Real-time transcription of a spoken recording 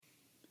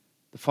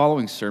The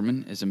following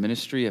sermon is a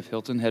ministry of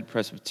Hilton Head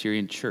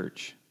Presbyterian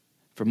Church.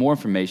 For more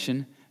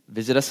information,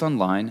 visit us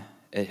online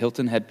at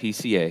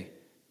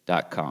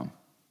hiltonheadpca.com.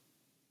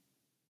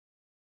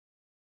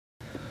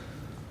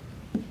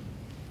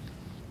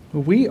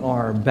 We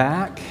are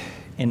back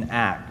in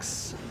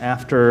Acts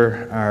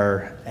after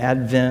our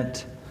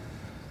Advent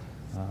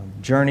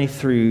journey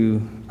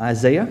through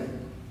Isaiah.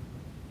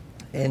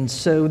 And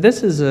so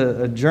this is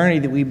a journey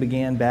that we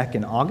began back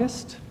in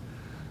August,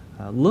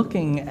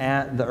 looking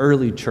at the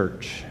early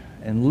church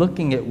and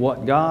looking at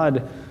what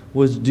God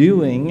was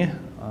doing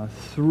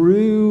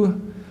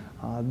through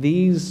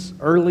these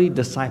early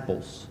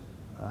disciples,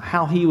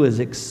 how he was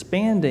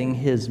expanding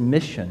his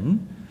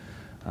mission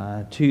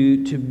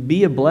to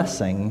be a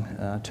blessing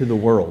to the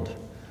world.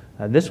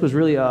 This was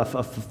really a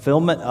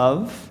fulfillment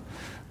of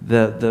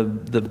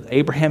the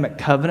Abrahamic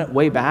covenant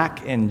way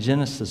back in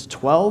Genesis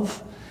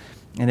 12.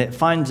 And it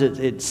finds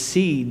its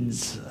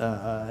seeds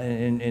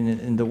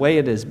in the way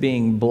it is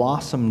being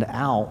blossomed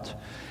out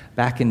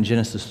back in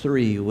Genesis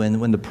 3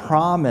 when the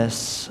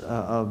promise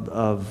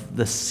of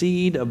the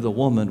seed of the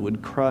woman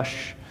would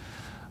crush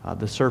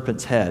the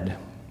serpent's head.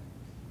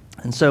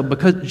 And so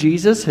because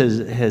Jesus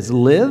has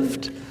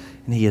lived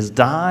and he has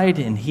died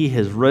and he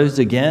has rose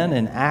again,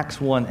 in Acts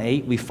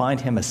 1:8 we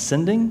find him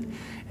ascending.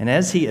 And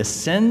as he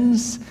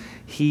ascends,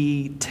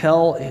 he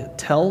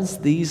tells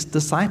these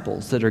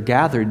disciples that are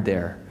gathered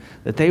there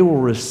that they will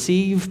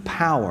receive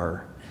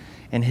power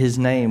in his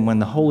name when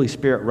the Holy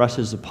Spirit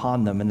rushes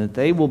upon them, and that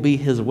they will be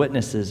his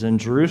witnesses in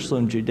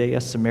Jerusalem,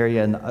 Judea,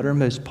 Samaria, and the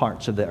uttermost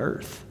parts of the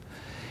earth.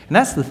 And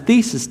that's the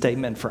thesis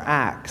statement for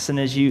Acts. And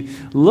as you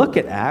look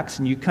at Acts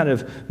and you kind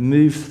of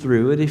move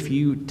through it, if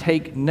you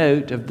take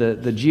note of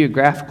the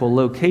geographical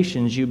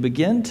locations, you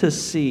begin to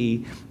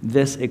see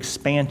this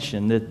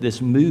expansion,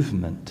 this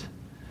movement.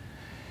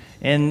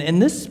 And in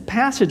this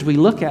passage we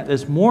look at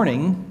this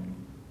morning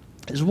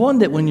is one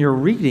that when you're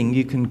reading,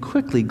 you can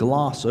quickly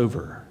gloss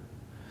over.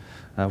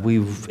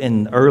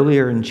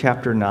 Earlier in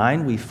chapter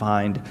 9, we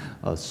find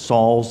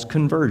Saul's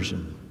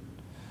conversion.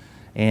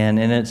 And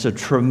it's a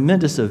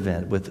tremendous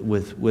event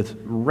with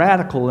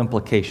radical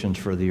implications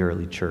for the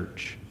early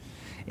church.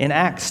 In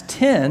Acts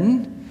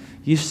 10,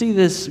 you see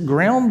this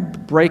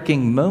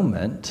groundbreaking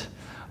moment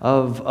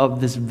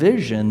of this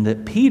vision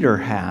that Peter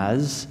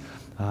has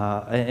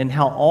and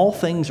how all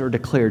things are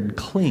declared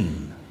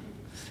clean.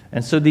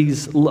 And so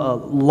these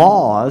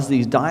laws,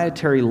 these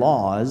dietary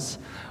laws,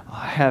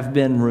 have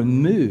been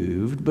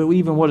removed. But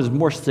even what is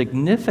more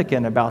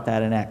significant about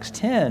that in Acts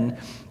 10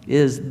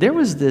 is there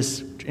was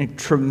this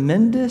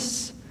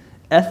tremendous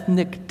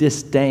ethnic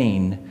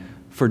disdain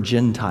for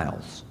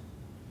Gentiles.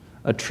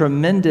 A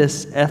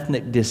tremendous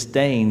ethnic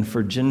disdain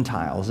for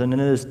Gentiles. And in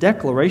this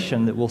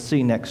declaration that we'll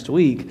see next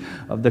week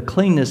of the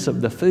cleanness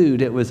of the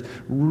food, it was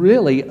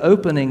really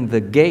opening the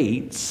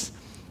gates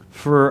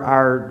for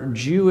our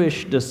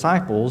Jewish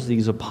disciples,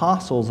 these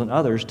apostles and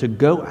others, to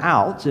go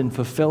out in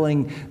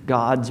fulfilling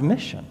God's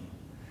mission.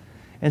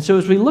 And so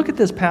as we look at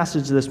this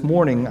passage this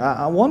morning,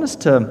 I want us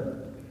to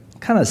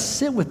kind of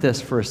sit with this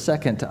for a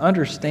second to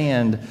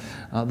understand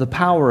the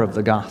power of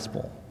the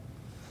gospel.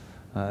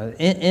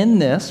 In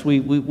this,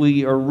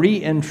 we are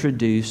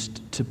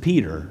reintroduced to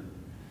Peter.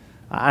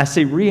 I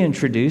say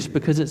reintroduced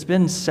because it's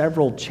been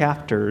several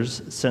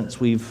chapters since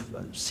we've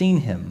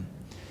seen him.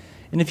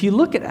 And if you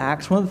look at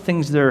Acts, one of the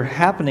things that are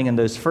happening in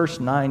those first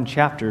 9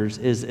 chapters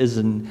is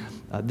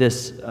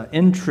this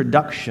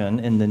introduction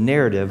in the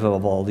narrative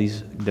of all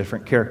these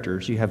different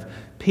characters. You have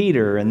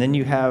Peter, and then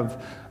you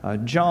have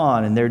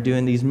John, and they're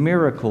doing these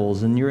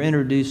miracles, and you're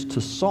introduced to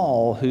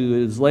Saul,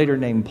 who is later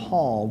named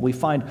Paul. We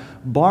find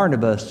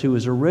Barnabas, who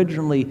was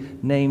originally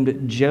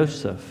named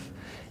Joseph.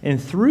 And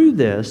through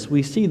this,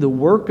 we see the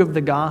work of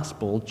the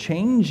gospel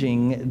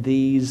changing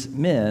these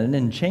men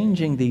and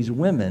changing these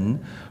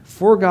women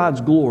for God's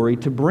glory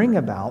to bring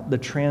about the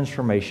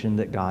transformation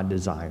that God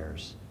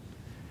desires.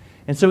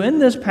 And so in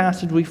this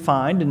passage we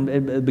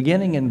find,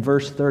 beginning in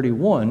verse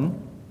 31,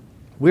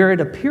 we're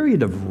at a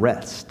period of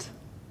rest,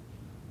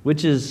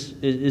 which is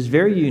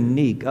very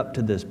unique up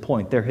to this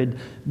point. There had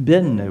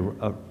been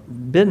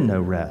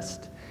no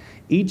rest.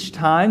 Each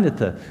time that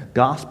the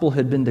gospel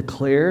had been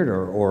declared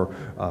or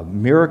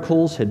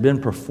miracles had been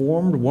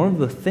performed, one of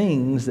the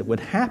things that would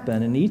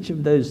happen in each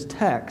of those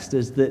texts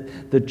is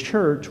that the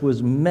church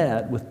was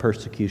met with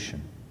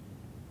persecution.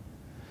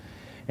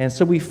 And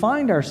so we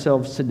find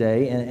ourselves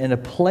today in a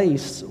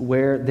place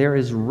where there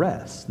is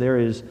rest. There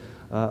is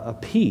a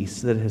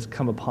peace that has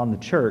come upon the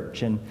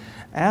church. And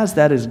as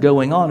that is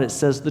going on, it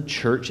says the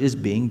church is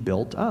being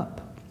built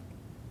up.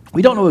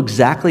 We don't know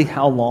exactly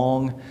how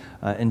long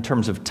in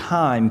terms of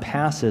time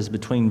passes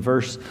between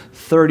verse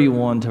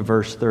 31 to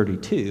verse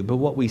 32. But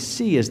what we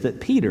see is that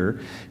Peter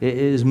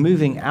is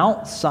moving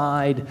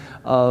outside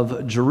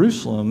of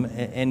Jerusalem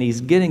and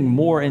he's getting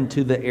more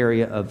into the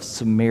area of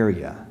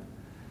Samaria.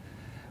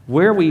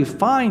 Where we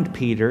find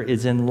Peter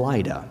is in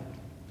Lydda,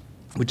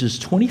 which is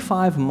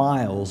 25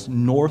 miles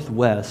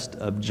northwest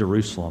of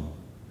Jerusalem.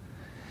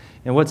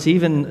 And what's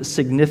even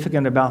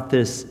significant about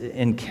this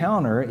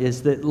encounter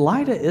is that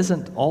Lydda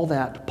isn't all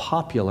that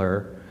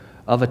popular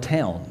of a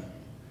town.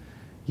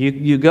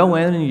 You go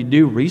in and you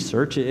do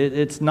research.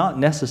 It's not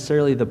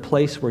necessarily the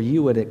place where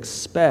you would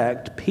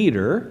expect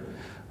Peter,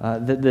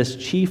 this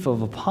chief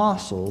of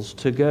apostles,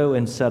 to go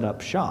and set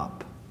up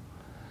shop.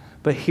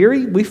 But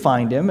here we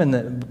find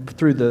him,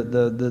 through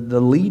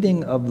the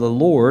leading of the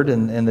Lord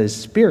and the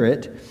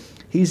Spirit,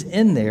 he's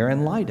in there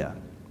in Lydda.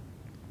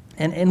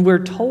 And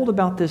we're told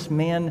about this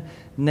man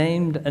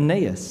named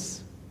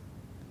Aeneas.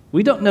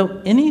 We don't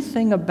know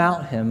anything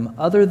about him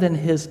other than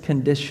his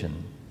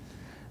condition,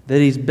 that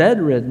he's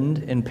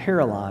bedridden and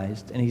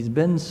paralyzed, and he's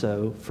been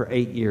so for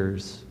 8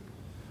 years.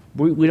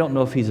 We don't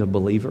know if he's a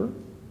believer.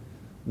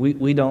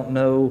 We don't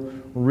know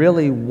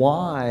really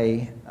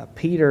why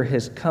Peter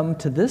has come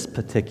to this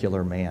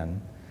particular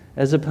man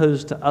as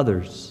opposed to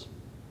others.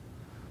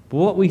 But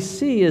what we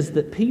see is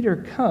that Peter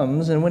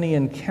comes, and when he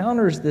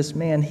encounters this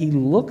man, he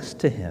looks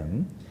to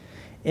him.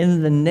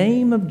 In the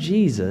name of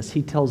Jesus,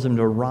 he tells him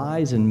to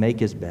rise and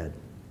make his bed.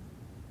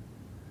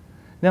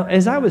 Now,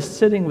 as I was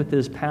sitting with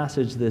this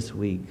passage this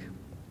week,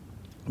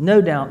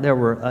 no doubt there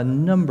were a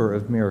number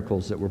of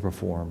miracles that were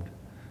performed.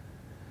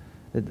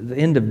 At the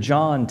end of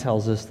John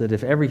tells us that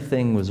if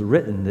everything was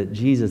written that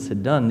Jesus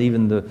had done,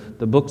 even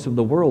the books of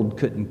the world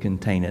couldn't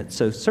contain it.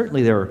 So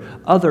certainly there are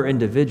other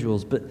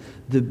individuals, but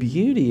the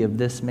beauty of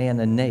this man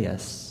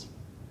Aeneas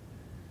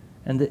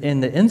and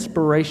the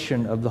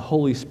inspiration of the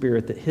Holy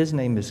Spirit that his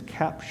name is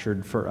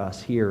captured for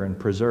us here and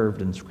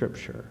preserved in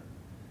Scripture.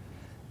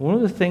 One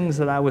of the things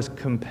that I was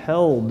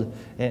compelled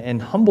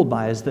and humbled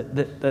by is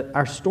that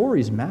our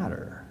stories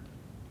matter.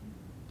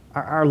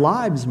 Our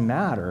lives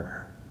matter.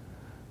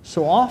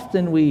 So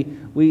often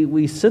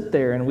we sit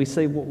there and we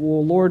say,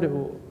 well, Lord,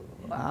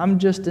 I'm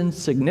just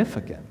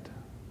insignificant.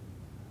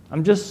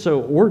 I'm just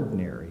so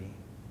ordinary.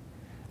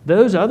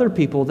 Those other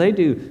people, they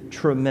do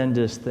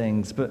tremendous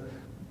things, but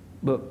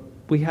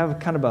we have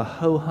kind of a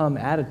ho-hum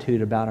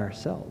attitude about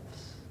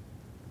ourselves.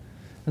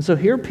 And so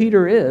here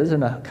Peter is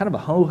in a kind of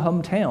a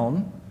ho-hum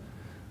town,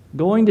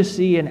 going to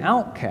see an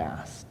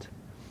outcast.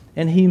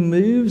 And he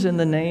moves in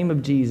the name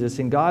of Jesus,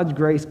 and God's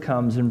grace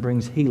comes and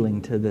brings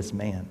healing to this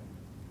man.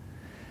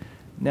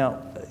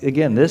 Now,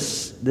 again,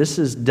 this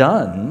is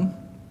done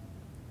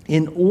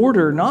in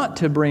order not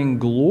to bring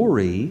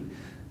glory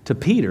to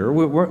Peter.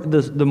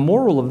 The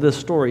moral of this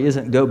story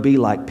isn't go be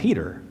like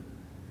Peter.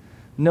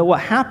 No,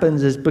 what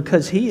happens is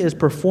because he is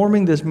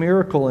performing this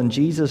miracle in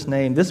Jesus'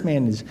 name, this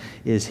man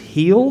is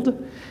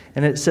healed,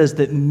 and it says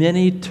that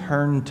many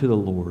turn to the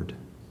Lord.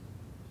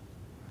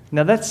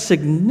 Now, that's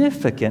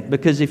significant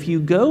because if you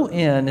go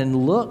in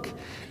and look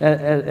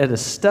at a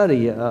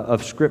study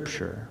of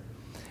Scripture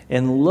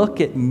and look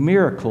at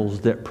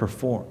miracles that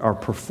are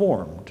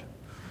performed,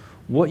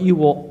 what you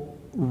will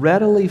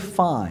readily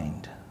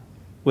find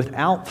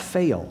without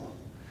fail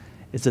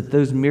is that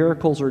those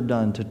miracles are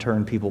done to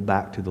turn people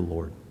back to the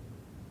Lord.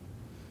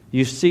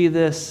 You see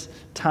this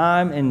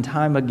time and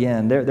time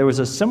again. There was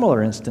a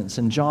similar instance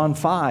in John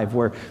 5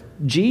 where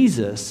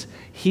Jesus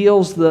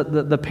heals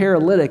the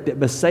paralytic at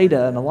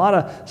Bethsaida, and a lot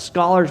of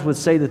scholars would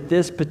say that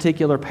this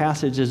particular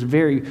passage is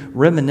very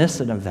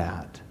reminiscent of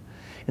that,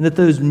 and that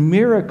those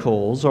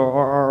miracles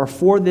are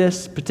for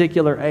this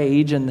particular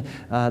age and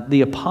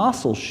the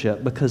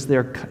apostleship because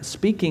they're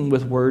speaking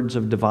with words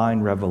of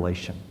divine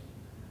revelation.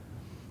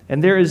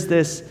 And there is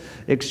this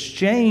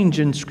exchange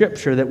in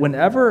Scripture that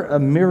whenever a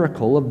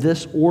miracle of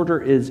this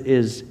order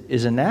is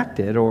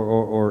enacted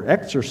or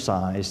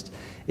exercised,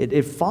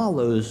 it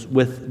follows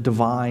with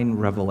divine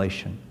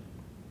revelation.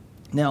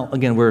 Now,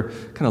 again, we're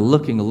kind of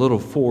looking a little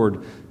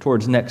forward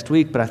towards next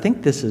week, but I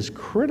think this is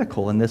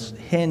critical in this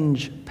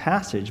hinge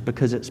passage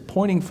because it's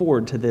pointing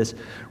forward to this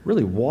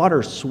really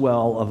water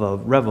swell of a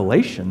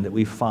revelation that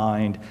we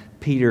find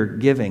Peter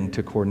giving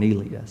to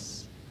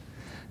Cornelius.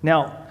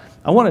 Now,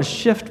 I want to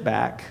shift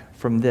back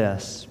from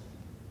this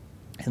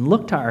and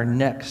look to our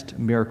next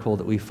miracle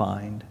that we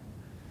find.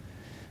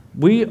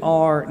 We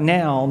are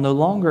now no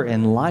longer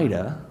in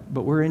Lydda,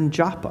 but we're in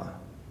Joppa.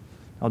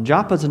 Now,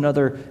 Joppa is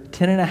another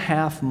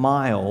 10.5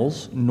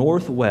 miles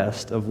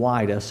northwest of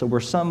Lydda, so we're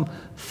some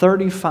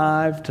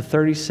 35 to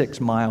 36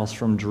 miles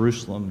from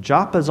Jerusalem.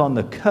 Joppa is on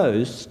the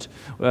coast,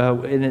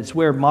 and it's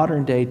where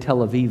modern-day Tel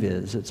Aviv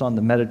is. It's on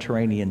the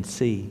Mediterranean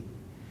Sea.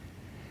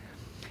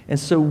 And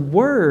so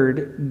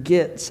word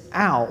gets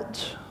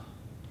out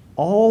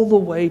all the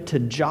way to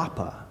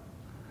Joppa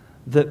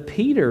that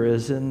Peter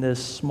is in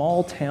this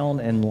small town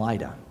in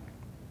Lydda.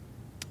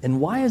 And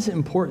why is it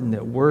important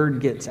that word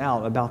gets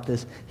out about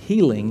this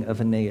healing of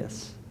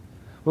Aeneas?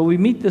 Well, we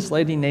meet this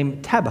lady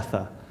named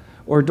Tabitha,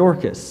 or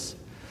Dorcas,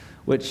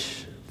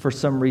 which for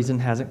some reason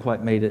hasn't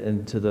quite made it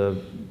into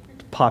the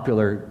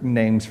popular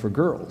names for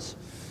girls.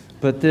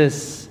 But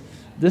this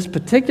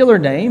particular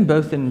name,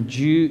 both in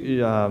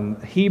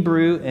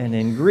Hebrew and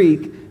in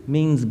Greek,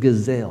 means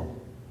gazelle.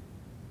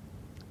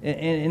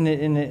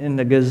 In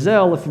the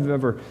gazelle, if you've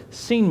ever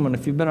seen one,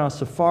 if you've been on a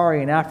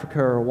safari in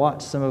Africa or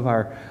watched some of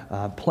our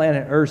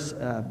Planet Earth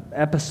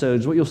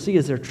episodes, what you'll see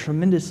is they're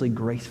tremendously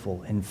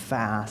graceful and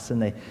fast,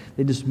 and they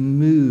just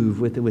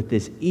move with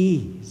this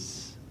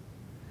ease.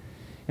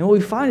 And what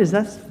we find is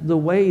that's the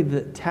way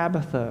that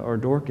Tabitha or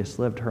Dorcas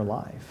lived her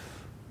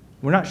life.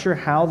 We're not sure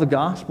how the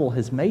gospel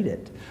has made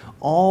it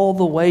all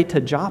the way to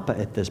Joppa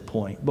at this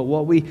point, but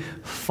what we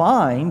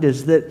find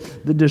is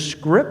that the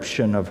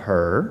description of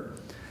her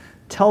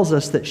tells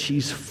us that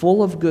she's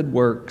full of good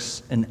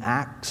works and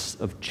acts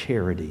of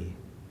charity.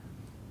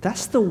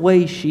 That's the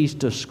way she's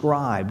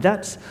described.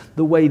 That's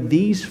the way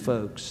these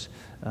folks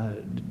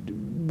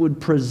would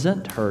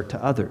present her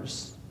to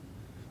others.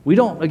 We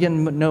don't,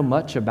 again, know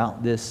much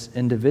about this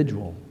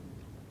individual.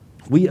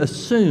 We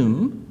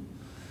assume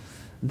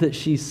that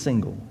she's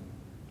single.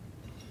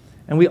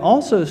 And we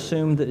also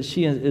assume that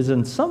she is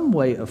in some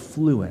way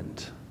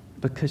affluent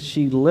because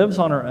she lives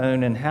on her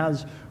own and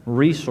has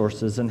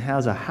resources and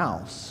has a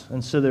house.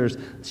 And so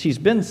she's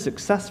been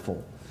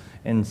successful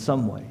in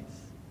some ways.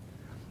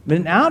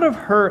 But out of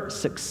her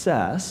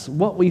success,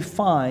 what we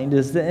find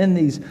is that in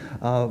these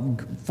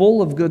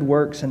full of good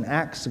works and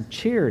acts of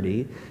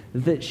charity,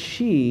 that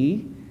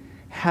she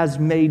has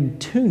made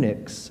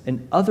tunics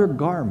and other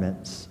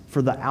garments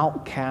for the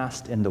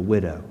outcast and the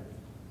widow.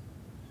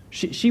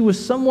 She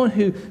was someone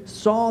who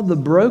saw the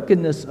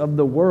brokenness of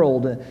the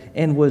world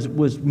and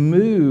was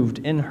moved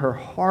in her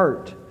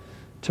heart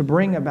to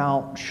bring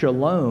about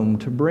shalom,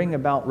 to bring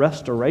about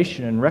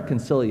restoration and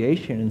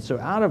reconciliation. And so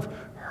out of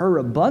her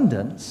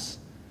abundance,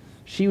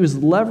 she was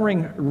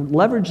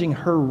leveraging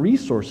her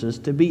resources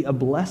to be a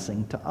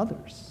blessing to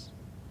others.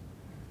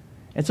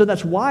 And so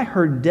that's why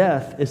her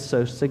death is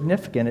so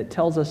significant. It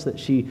tells us that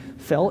she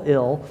fell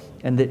ill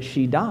and that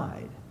she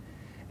died.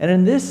 And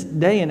in this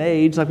day and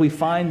age, like we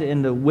find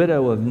in the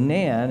widow of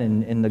Nain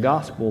in the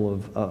Gospel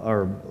of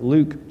or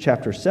Luke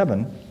chapter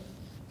 7,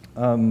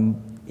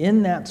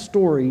 in that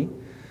story,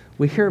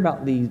 we hear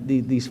about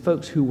these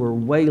folks who were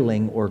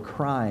wailing or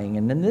crying.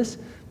 And in this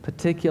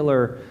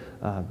particular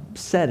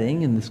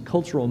setting, in this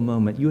cultural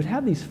moment, you would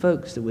have these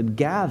folks that would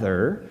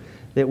gather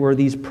that were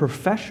these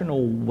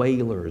professional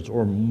wailers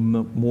or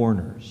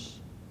mourners.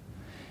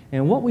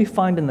 And what we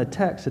find in the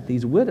text that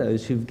these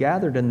widows who've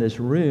gathered in this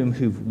room,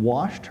 who've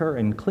washed her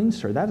and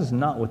cleansed her, that is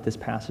not what this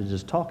passage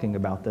is talking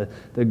about.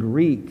 The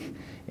Greek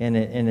in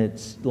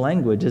its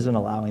language isn't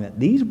allowing that.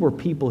 These were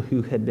people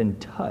who had been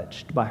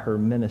touched by her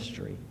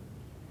ministry,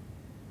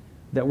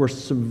 that were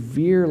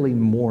severely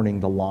mourning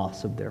the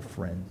loss of their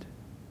friend.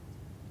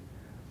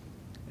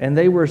 And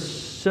they were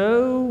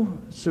so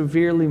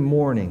severely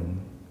mourning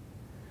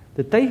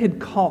that they had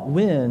caught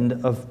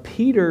wind of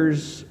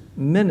Peter's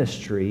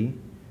ministry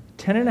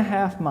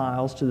 10.5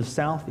 miles to the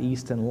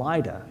southeast in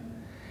Lydda.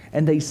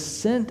 And they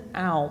sent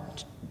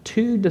out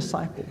 2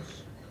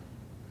 disciples.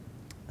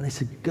 And they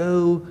said,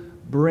 go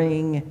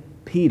bring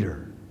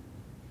Peter.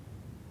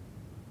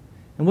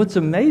 And what's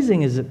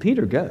amazing is that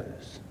Peter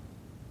goes.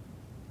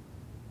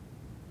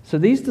 So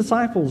these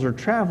disciples are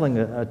traveling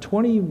a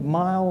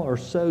 20-mile or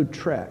so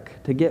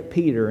trek to get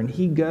Peter, and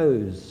he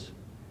goes.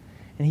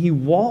 And he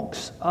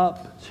walks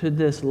up to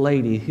this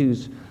lady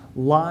who's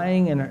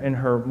lying in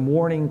her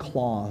mourning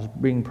cloths,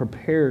 being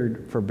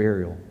prepared for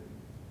burial.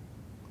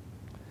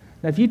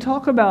 Now, if you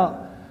talk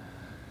about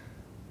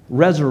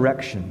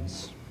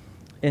resurrections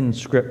in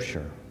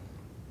Scripture,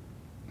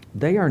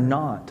 they are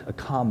not a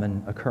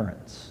common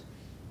occurrence.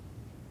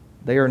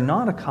 They are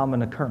not a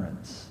common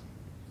occurrence.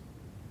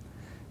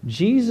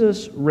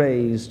 Jesus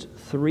raised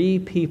 3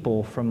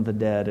 people from the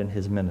dead in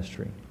his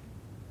ministry.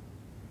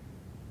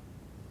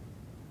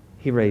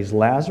 He raised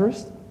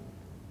Lazarus.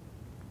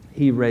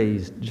 He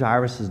raised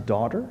Jairus'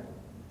 daughter,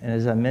 and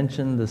as I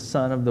mentioned, the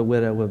son of the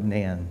widow of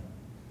Nain.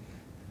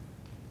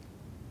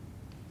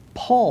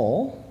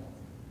 Paul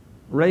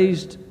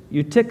raised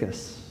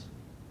Eutychus,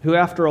 who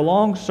after a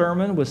long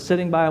sermon was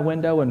sitting by a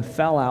window and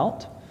fell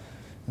out,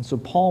 and so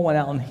Paul went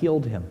out and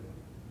healed him.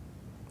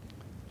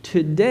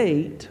 To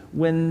date,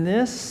 when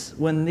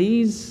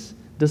these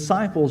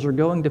disciples are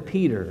going to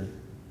Peter,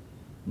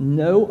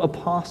 no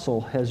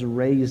apostle has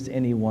raised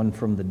anyone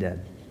from the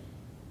dead.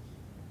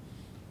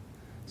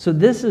 So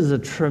this is a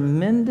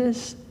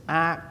tremendous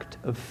act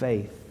of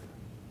faith.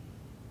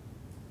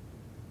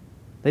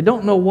 They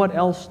don't know what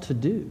else to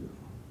do,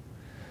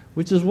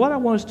 which is what I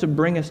want us to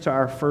bring us to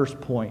our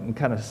first point and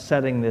kind of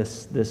setting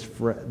this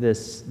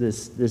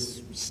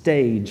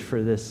stage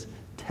for this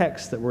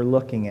text that we're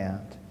looking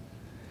at.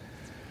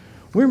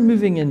 We're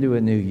moving into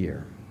a new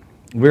year.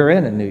 We're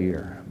in a new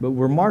year, but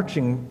we're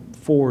marching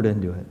forward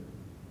into it.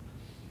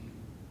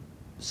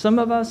 Some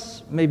of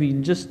us may be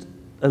just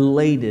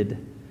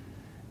elated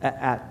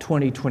at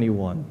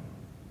 2021.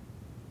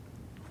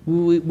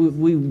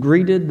 We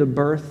greeted the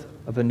birth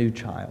of a new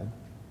child.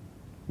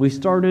 We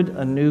started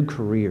a new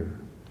career.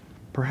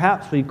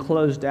 Perhaps we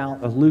closed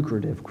out a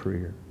lucrative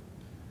career.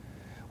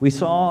 We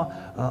saw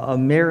a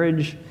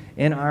marriage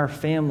in our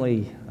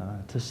family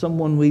to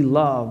someone we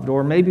loved,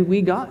 or maybe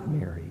we got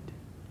married.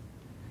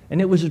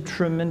 And it was a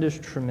tremendous,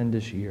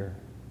 tremendous year.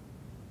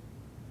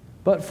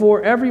 But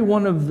for every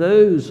one of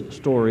those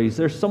stories,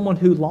 there's someone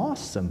who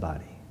lost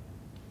somebody.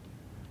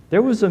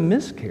 There was a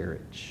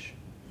miscarriage,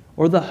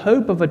 or the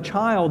hope of a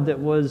child that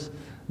was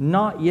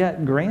not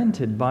yet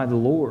granted by the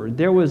Lord.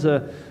 There was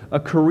a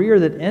career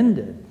that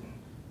ended.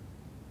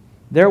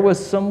 There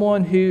was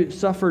someone who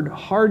suffered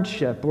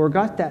hardship or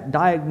got that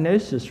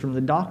diagnosis from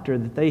the doctor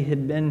that they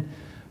had been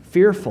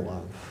fearful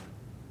of.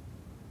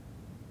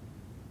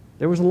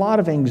 There was a lot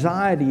of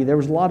anxiety. There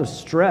was a lot of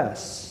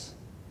stress.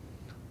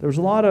 There was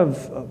a lot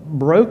of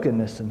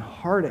brokenness and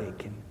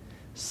heartache and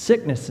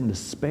sickness and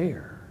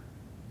despair.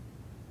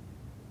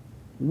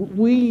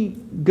 We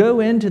go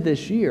into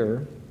this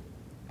year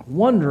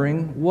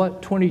wondering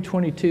what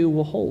 2022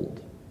 will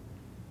hold.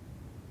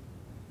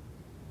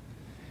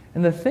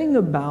 And the thing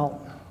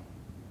about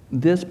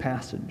this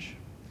passage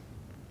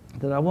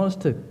that I want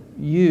us to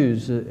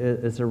use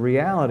as a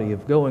reality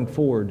of going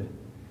forward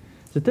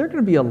is that there are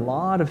going to be a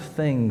lot of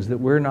things that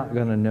we're not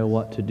going to know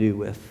what to do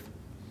with.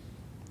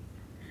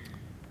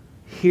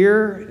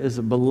 Here is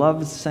a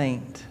beloved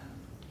saint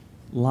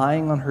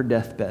lying on her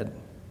deathbed,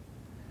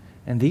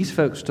 and these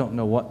folks don't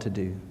know what to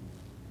do.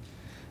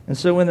 And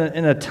so in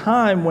a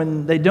time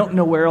when they don't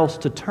know where else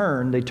to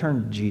turn, they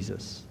turn to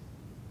Jesus.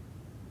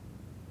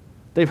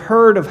 They've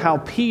heard of how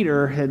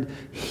Peter had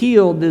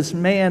healed this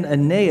man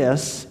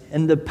Aeneas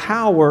in the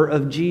power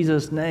of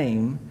Jesus'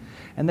 name.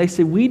 And they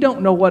say, we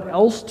don't know what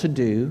else to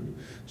do,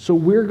 so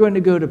we're going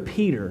to go to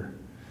Peter.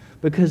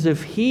 Because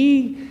if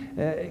he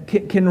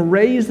can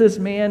raise this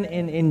man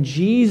in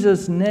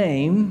Jesus'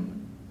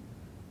 name,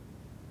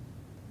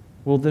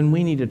 well, then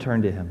we need to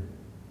turn to him.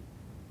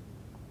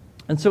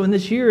 And so in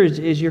this year,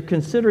 as you're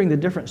considering the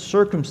different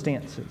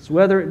circumstances,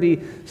 whether it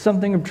be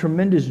something of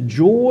tremendous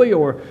joy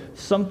or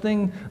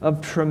something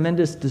of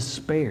tremendous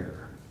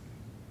despair,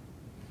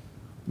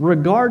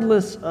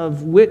 regardless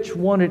of which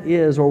one it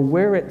is or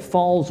where it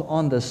falls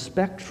on the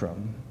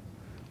spectrum,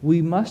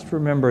 we must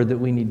remember that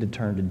we need to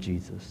turn to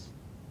Jesus.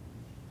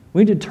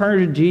 We need to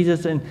turn to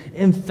Jesus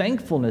in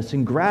thankfulness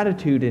and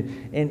gratitude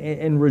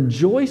and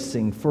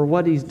rejoicing for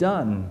what he's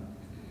done.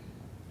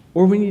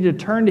 Or we need to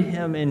turn to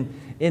him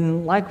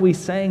in like we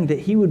sang, that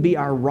he would be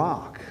our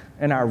rock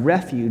and our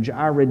refuge,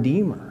 our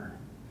redeemer.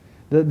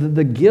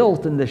 The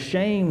guilt and the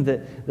shame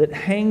that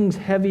hangs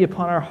heavy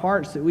upon our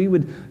hearts, that we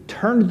would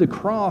turn to the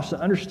cross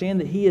and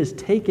understand that he has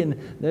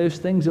taken those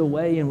things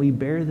away and we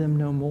bear them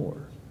no more.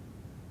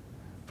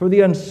 For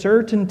the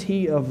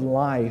uncertainty of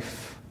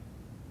life,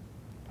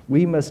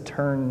 we must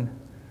turn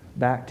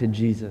back to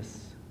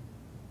Jesus.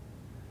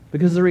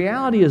 Because the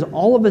reality is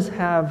all of us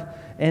have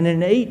an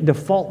innate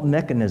default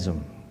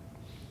mechanism,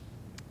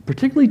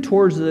 particularly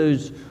towards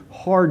those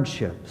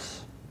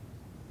hardships.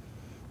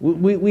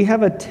 We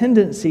have a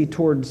tendency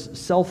towards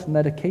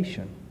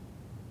self-medication.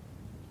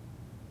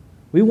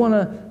 We want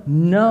to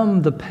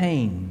numb the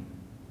pain.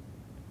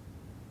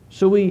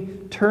 So we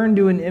turn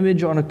to an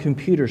image on a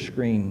computer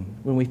screen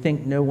when we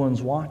think no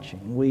one's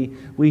watching.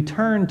 We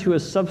turn to a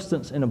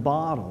substance in a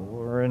bottle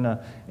or in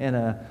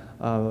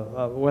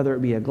a whether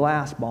it be a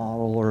glass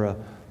bottle or a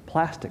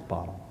plastic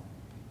bottle.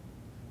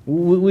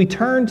 We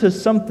turn to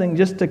something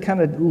just to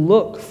kind of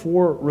look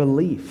for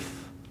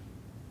relief.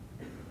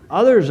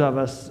 Others of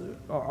us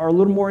are a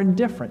little more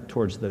indifferent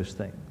towards those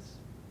things.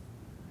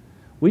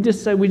 We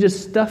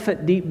just stuff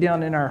it deep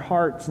down in our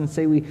hearts and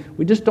say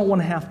we just don't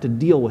want to have to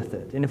deal with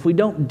it. And if we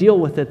don't deal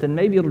with it, then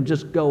maybe it'll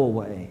just go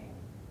away.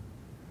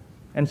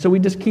 And so we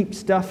just keep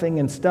stuffing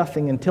and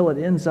stuffing until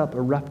it ends up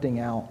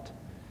erupting out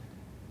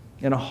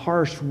in a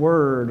harsh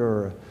word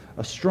or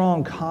a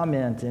strong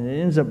comment, and it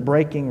ends up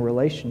breaking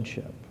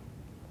relationship.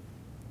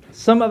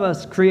 Some of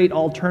us create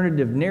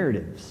alternative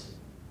narratives.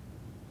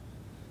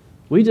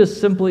 We just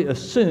simply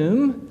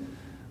assume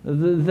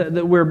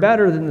that we're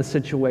better than the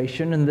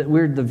situation and that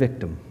we're the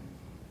victim.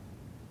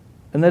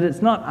 And that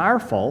it's not our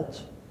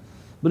fault,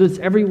 but it's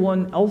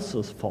everyone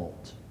else's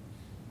fault.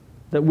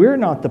 That we're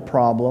not the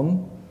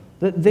problem,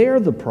 that they're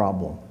the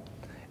problem.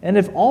 And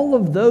if all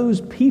of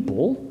those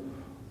people,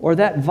 or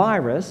that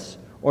virus,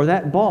 or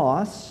that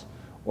boss,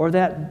 or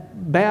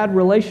that bad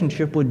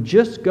relationship would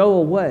just go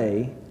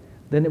away,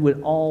 then it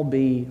would all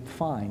be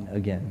fine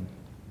again.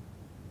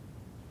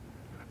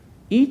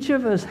 Each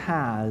of us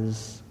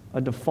has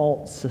a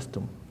default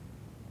system.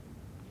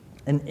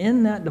 And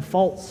in that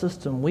default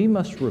system, we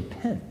must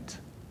repent.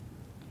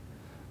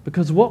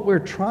 Because what we're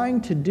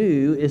trying to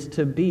do is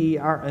to be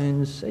our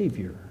own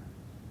Savior.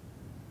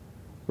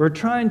 We're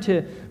trying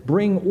to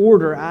bring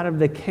order out of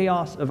the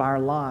chaos of our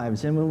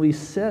lives. And when we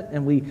sit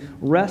and we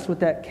rest with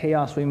that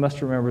chaos, we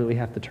must remember that we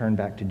have to turn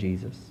back to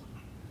Jesus.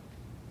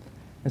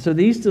 And so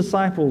these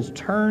disciples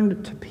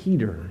turned to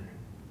Peter.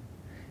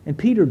 And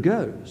Peter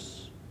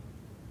goes.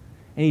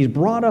 And he's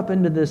brought up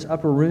into this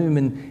upper room,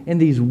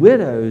 and these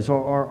widows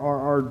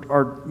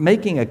are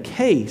making a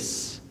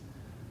case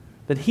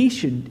that he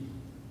should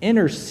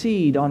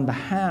intercede on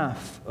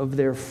behalf of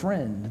their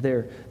friend,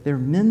 their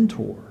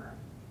mentor.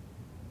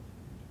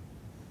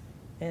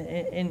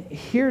 And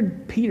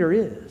here Peter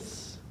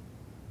is.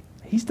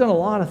 He's done a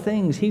lot of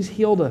things. He's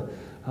healed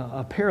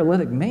a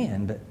paralytic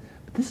man, but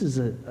But this is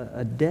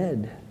a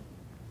dead,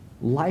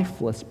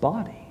 lifeless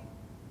body.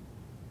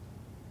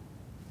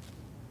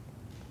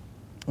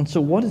 And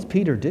so what does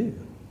Peter do?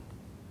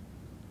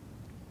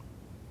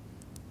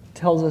 It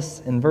tells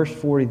us in verse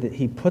 40 that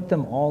he put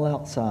them all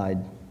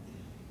outside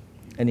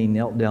and he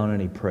knelt down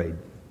and he prayed.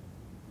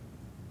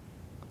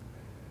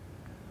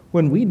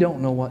 When we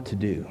don't know what to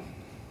do,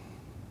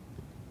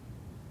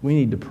 we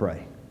need to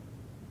pray.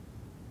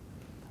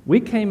 We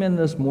came in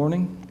this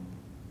morning,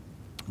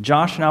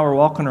 Josh and I were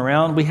walking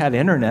around, we had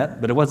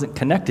internet, but it wasn't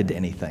connected to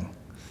anything.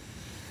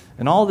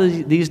 And all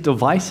these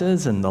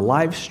devices and the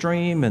live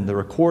stream and the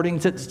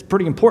recordings, it's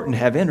pretty important to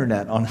have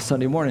internet on a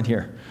Sunday morning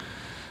here.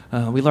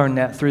 We learned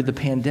that through the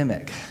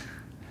pandemic.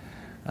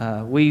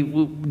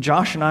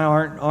 Josh and I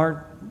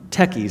aren't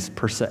techies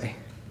per se.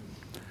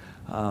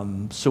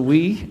 So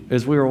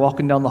as we were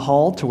walking down the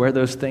hall to where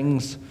those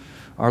things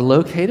are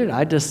located,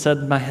 I just said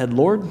in my head,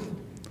 Lord,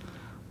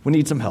 we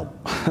need some help.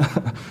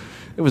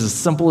 It was as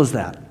simple as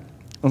that.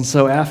 And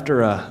so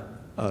after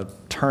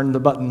turn the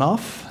button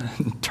off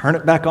and turn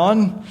it back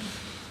on,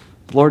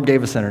 the Lord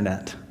gave us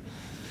internet.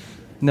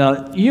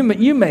 Now, you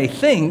may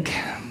think,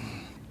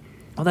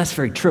 well, that's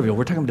very trivial.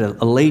 We're talking about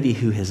a lady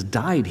who has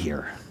died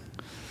here.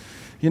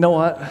 You know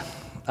what?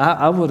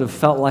 I would have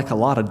felt like a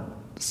lot of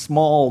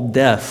small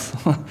deaths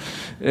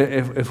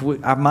if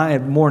my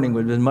morning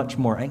would have been much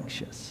more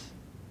anxious.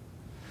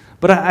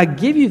 But I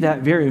give you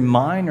that very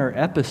minor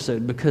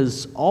episode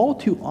because all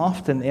too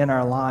often in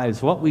our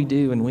lives, what we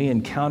do when we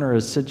encounter a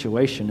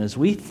situation is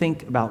we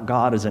think about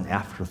God as an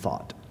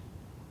afterthought.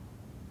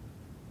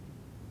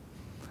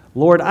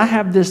 Lord, I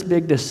have this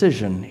big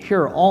decision.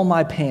 Here are all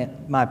my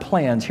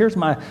plans. Here's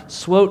my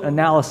SWOT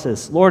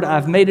analysis. Lord,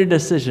 I've made a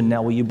decision.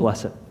 Now will you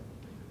bless it?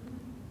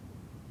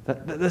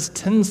 This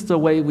tends the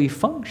way we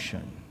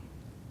function.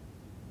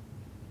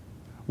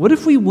 What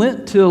if we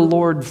went to the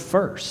Lord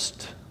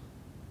first?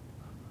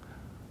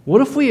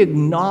 What if we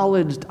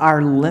acknowledged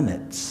our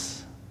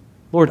limits?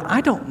 Lord, I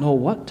don't know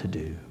what to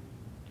do.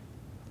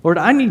 Lord,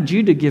 I need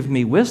you to give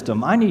me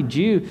wisdom. I need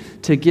you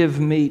to give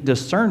me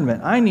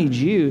discernment. I need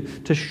you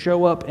to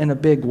show up in a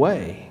big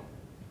way.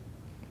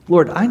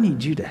 Lord, I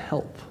need you to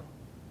help.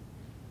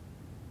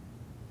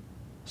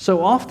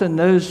 So often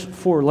those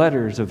 4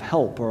 letters of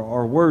help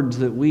are words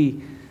that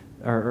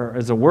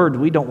as a word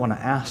we don't want to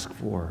ask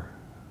for.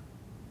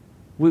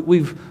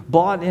 We've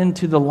bought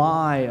into the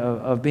lie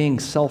of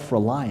being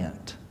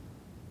self-reliant.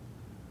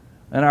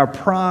 And our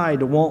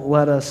pride won't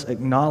let us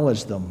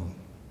acknowledge them.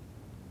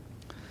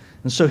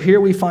 And so here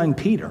we find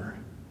Peter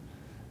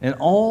and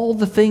all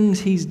the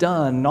things he's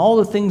done, and all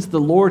the things the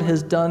Lord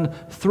has done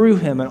through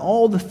him, and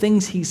all the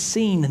things he's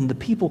seen, and the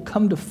people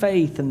come to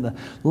faith, and the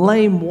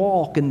lame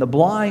walk, and the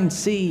blind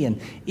see, and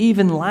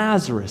even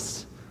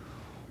Lazarus.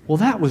 Well,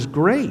 that was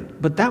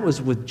great, but that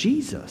was with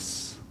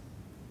Jesus.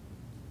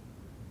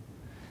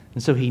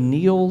 And so he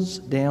kneels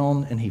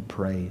down and he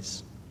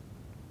prays.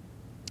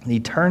 And he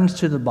turns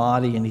to the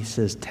body and he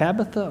says,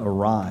 Tabitha,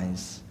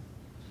 arise.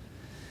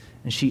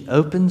 And she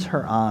opens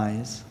her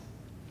eyes.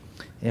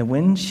 And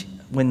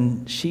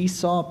when she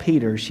saw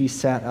Peter, she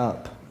sat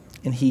up.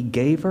 And he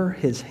gave her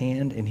his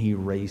hand and he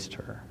raised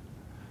her.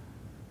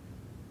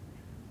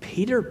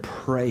 Peter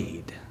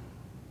prayed.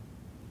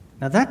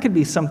 Now that could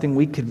be something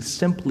we could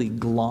simply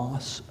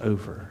gloss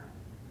over.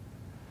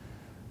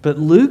 But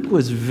Luke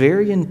was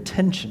very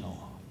intentional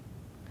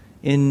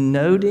in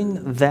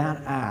noting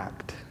that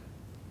act,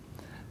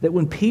 that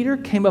when Peter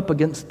came up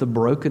against the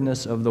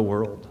brokenness of the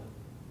world,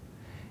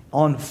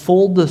 on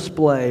full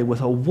display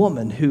with a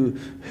woman who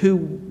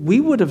we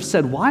would have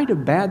said, why do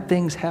bad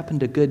things happen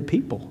to good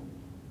people?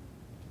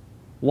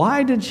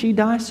 Why did she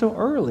die so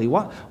early?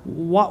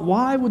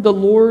 Why would the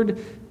Lord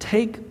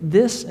take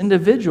this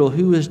individual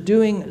who is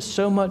doing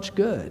so much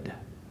good?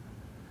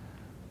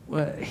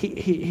 Well,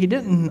 he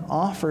didn't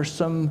offer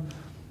some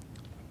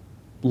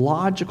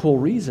logical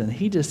reason.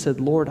 He just said,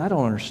 Lord, I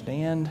don't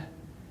understand,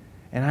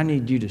 and I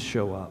need you to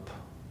show up.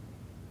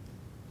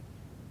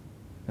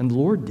 And the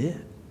Lord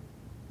did.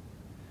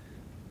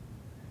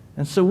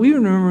 And so we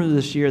remember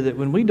this year that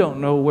when we don't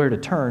know where to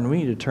turn,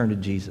 we need to turn to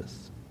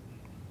Jesus.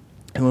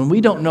 And when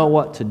we don't know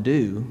what to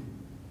do,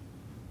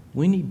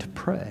 we need to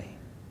pray.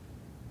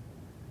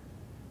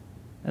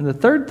 And the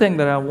third thing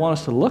that I want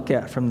us to look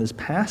at from this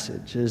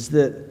passage is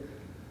that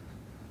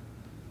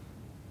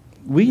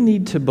we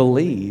need to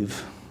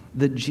believe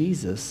that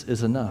Jesus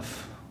is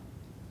enough.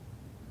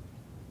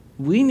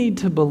 We need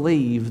to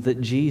believe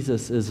that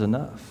Jesus is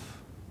enough.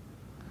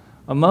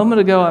 A moment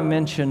ago, I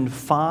mentioned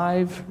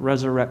 5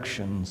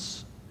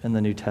 resurrections in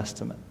the New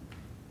Testament.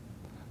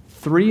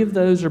 3 of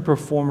those are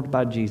performed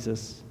by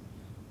Jesus,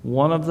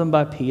 1 of them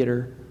by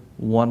Peter,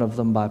 1 of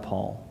them by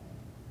Paul.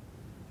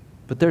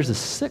 But there's a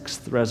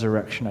 6th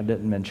resurrection I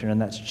didn't mention,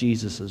 and that's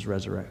Jesus'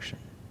 resurrection.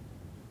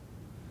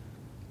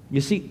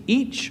 You see,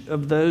 each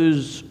of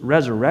those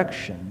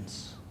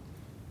resurrections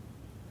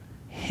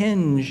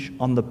hinge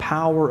on the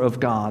power of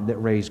God that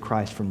raised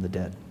Christ from the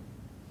dead.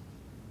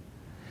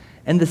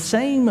 And the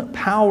same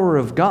power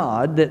of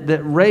God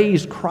that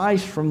raised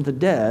Christ from the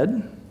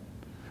dead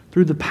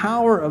through the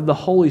power of the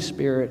Holy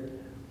Spirit,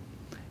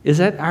 is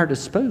at our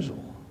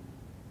disposal.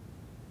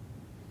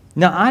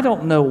 Now, I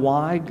don't know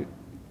why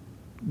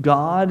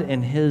God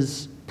and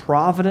His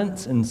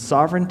providence and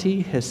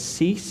sovereignty has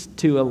ceased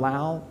to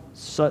allow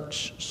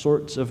such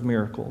sorts of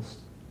miracles.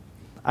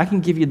 I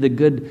can give you the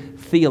good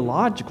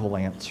theological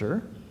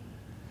answer,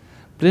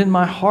 but in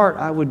my heart,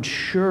 I would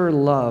sure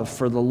love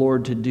for the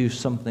Lord to do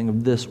something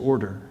of this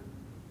order.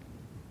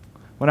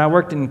 When I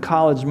worked in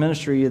college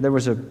ministry, there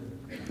was a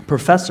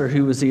professor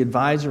who was the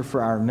advisor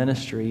for our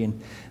ministry,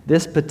 and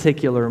this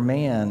particular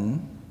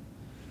man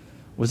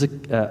was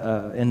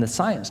in the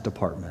science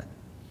department.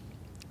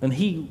 And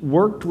he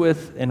worked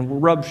with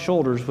and rubbed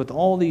shoulders with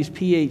all these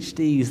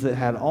PhDs that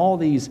had all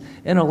these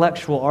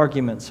intellectual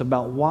arguments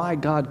about why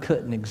God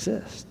couldn't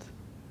exist.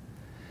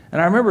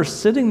 And I remember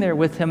sitting there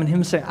with him and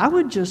him saying, I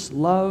would just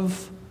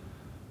love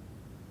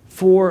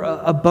for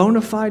a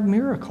bona fide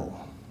miracle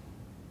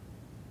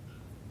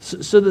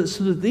so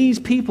that these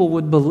people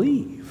would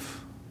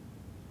believe.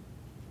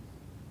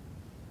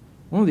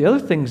 One of the other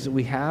things that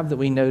we have that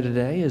we know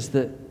today is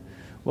that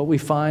what we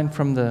find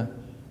from the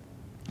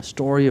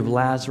story of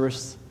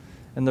Lazarus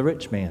and the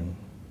rich man,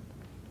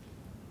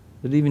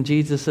 that even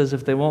Jesus says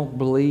if they won't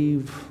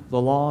believe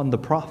the law and the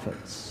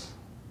prophets,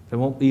 they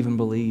won't even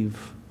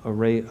believe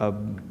a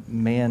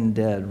man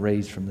dead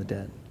raised from the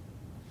dead.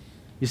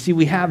 You see,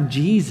 we have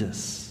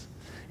Jesus,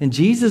 and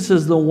Jesus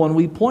is the one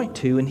we point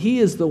to, and He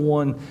is the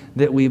one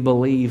that we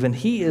believe, and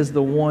He is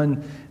the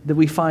one that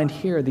we find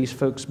here these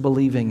folks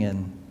believing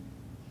in,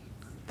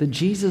 that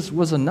Jesus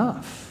was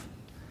enough.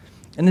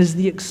 And as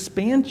the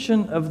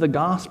expansion of the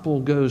gospel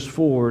goes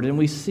forward, and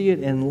we see it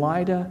in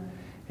Lydda,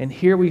 and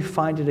here we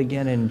find it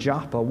again in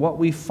Joppa, what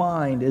we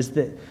find is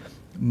that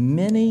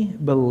many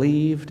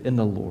believed in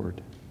the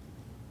Lord.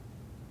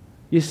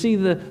 You see,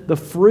 the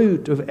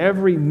fruit of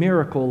every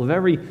miracle, of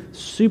every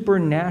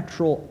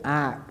supernatural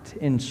act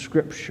in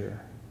Scripture,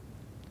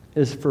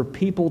 is for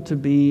people to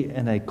be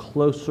in a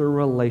closer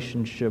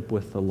relationship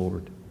with the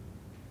Lord.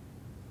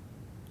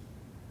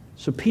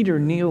 So Peter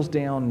kneels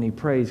down and he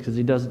prays because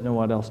he doesn't know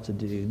what else to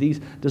do.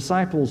 These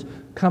disciples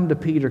come to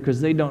Peter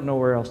because they don't know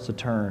where else to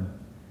turn.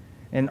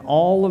 And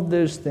all of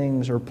those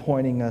things are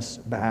pointing us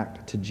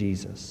back to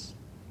Jesus.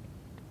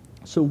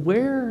 So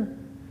where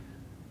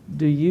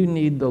do you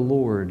need the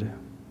Lord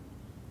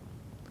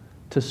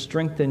to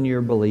strengthen your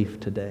belief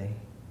today?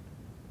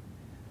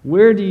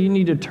 Where do you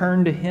need to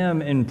turn to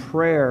Him in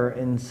prayer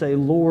and say,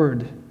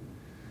 Lord,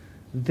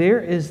 there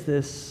is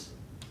this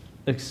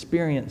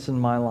experience in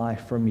my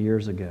life from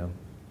years ago.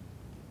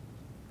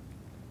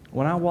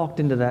 When I walked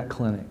into that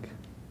clinic,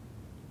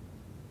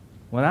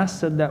 when I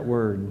said that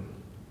word,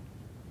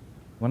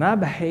 when I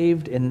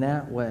behaved in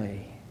that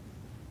way,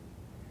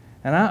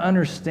 and I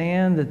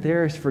understand that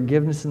there is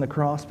forgiveness in the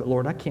cross, but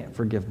Lord, I can't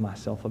forgive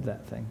myself of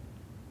that thing.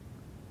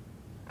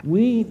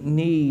 We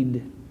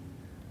need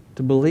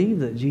to believe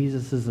that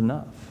Jesus is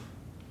enough.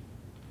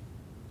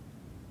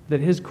 That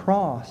His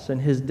cross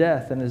and His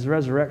death and His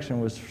resurrection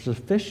was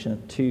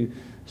sufficient to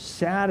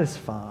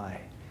satisfy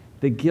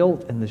the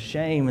guilt and the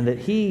shame, and that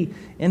He,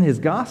 in His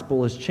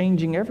gospel, is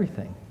changing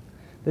everything.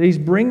 That He's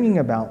bringing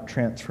about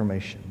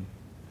transformation.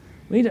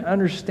 We need to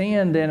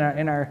understand in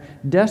our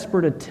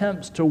desperate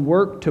attempts to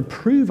work to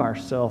prove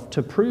ourselves,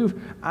 to prove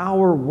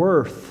our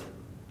worth,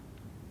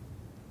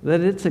 that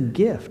it's a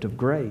gift of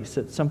grace.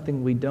 It's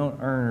something we don't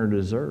earn or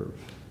deserve.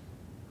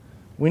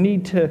 We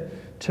need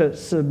to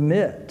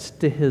submit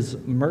to His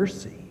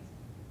mercy.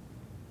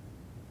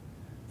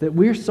 That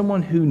we're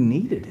someone who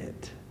needed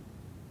it.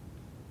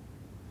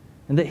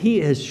 And that He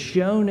has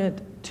shown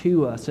it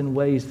to us in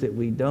ways that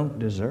we don't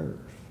deserve.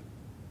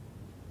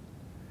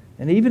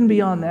 And even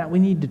beyond that, we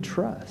need to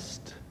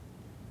trust.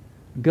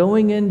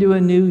 Going into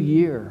a new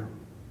year,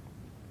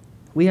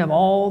 we have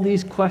all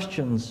these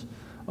questions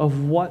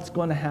of what's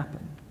going to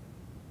happen.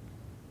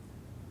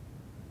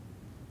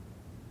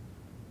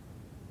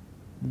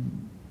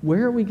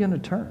 Where are we going to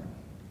turn?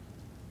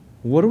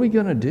 What are we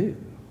going to do?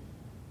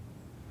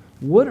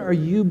 What are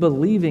you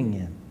believing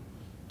in?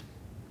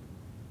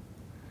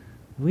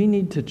 We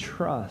need to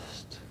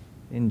trust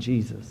in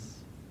Jesus.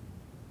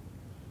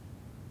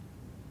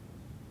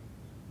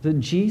 That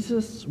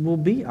Jesus will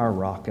be our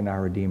rock and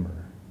our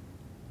Redeemer.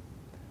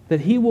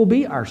 That He will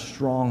be our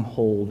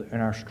stronghold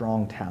and our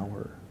strong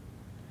tower.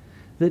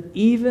 That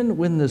even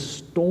when the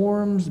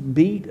storms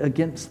beat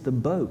against the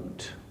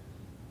boat,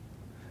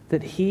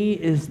 that He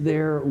is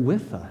there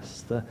with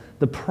us,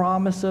 the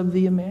promise of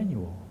the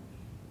Emmanuel.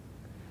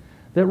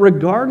 That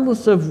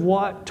regardless of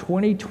what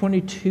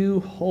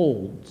 2022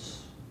 holds,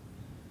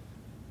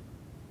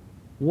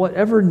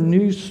 whatever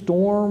new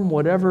storm,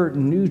 whatever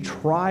new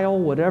trial,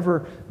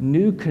 whatever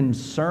new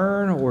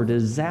concern or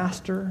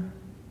disaster,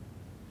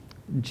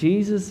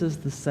 Jesus is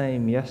the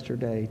same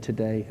yesterday,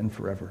 today, and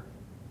forever.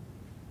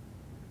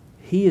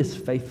 He is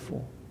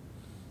faithful.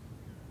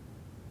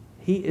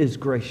 He is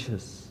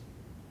gracious.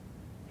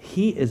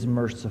 He is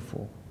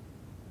merciful.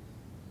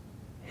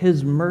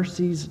 His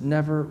mercies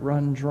never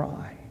run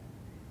dry.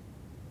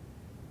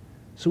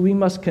 So we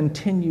must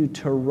continue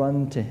to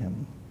run to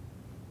Him.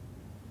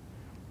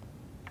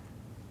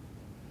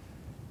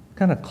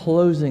 kind of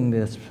closing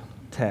this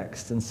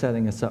text and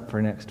setting us up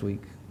for next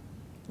week,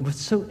 what's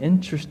so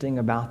interesting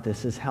about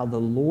this is how the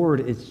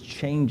Lord is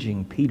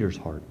changing Peter's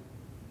heart.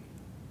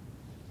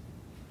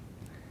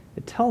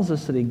 It tells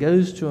us that he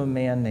goes to a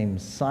man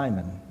named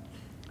Simon,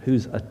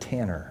 who's a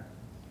tanner.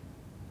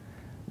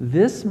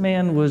 This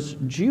man was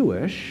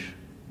Jewish,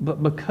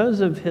 but because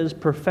of his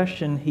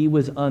profession, he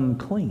was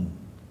unclean.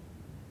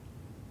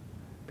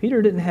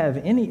 Peter didn't have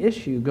any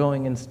issue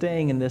going and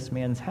staying in this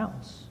man's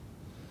house.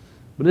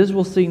 But as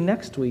we'll see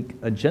next week,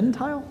 a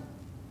Gentile?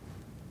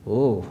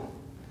 Oh,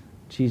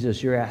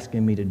 Jesus, you're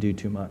asking me to do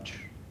too much.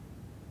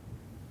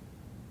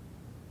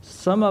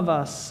 Some of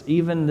us,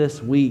 even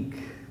this week,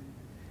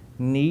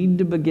 need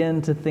to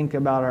begin to think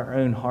about our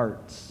own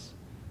hearts,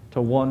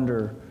 to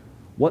wonder,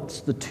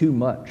 what's the too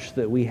much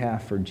that we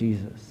have for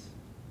Jesus?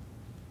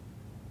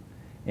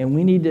 And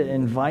we need to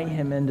invite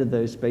him into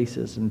those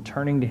spaces and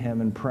turning to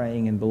him and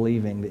praying and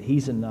believing that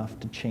he's enough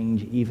to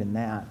change even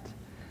that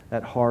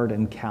hard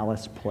and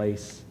callous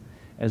place,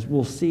 as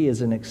we'll see,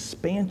 as an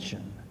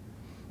expansion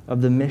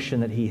of the mission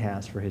that he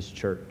has for his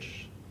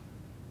church.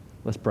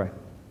 Let's pray.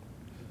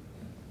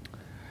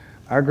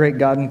 Our great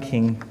God and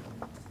King,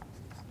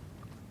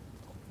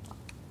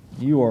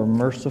 you are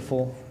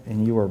merciful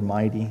and you are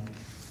mighty.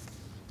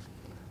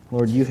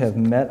 Lord, you have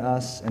met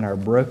us in our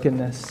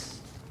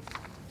brokenness.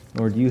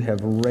 Lord, you have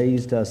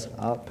raised us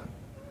up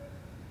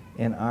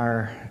in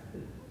our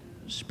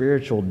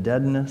spiritual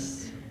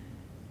deadness.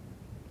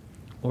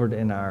 Lord,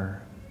 in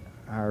our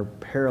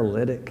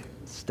paralytic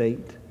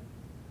state.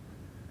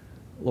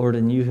 Lord,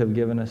 and you have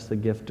given us the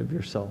gift of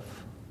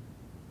yourself.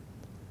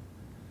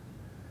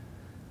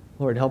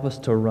 Lord, help us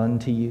to run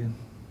to you.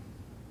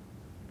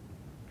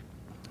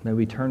 May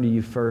we turn to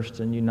you first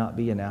and you not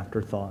be an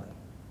afterthought.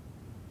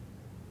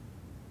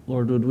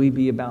 Lord, would we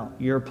be about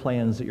your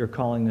plans that you're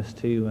calling us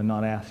to and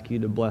not ask you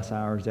to bless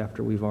ours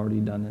after we've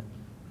already done it?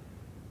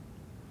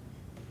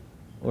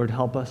 Lord,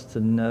 help us to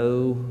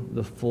know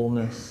the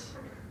fullness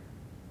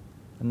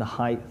and the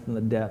height and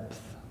the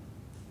depth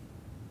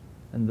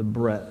and the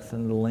breadth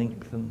and the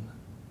length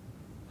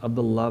of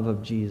the love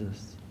of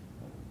Jesus.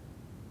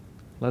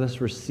 Let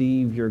us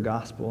receive your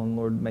gospel, and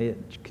Lord, may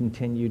it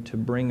continue to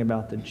bring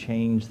about the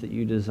change that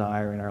you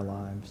desire in our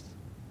lives.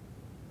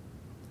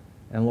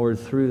 And Lord,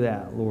 through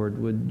that, Lord,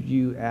 would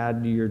you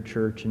add to your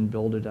church and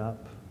build it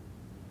up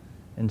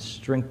and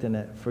strengthen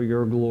it for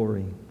your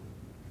glory,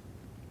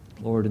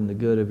 Lord, in the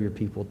good of your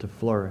people to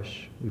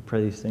flourish. We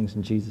pray these things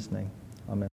in Jesus' name. Amen.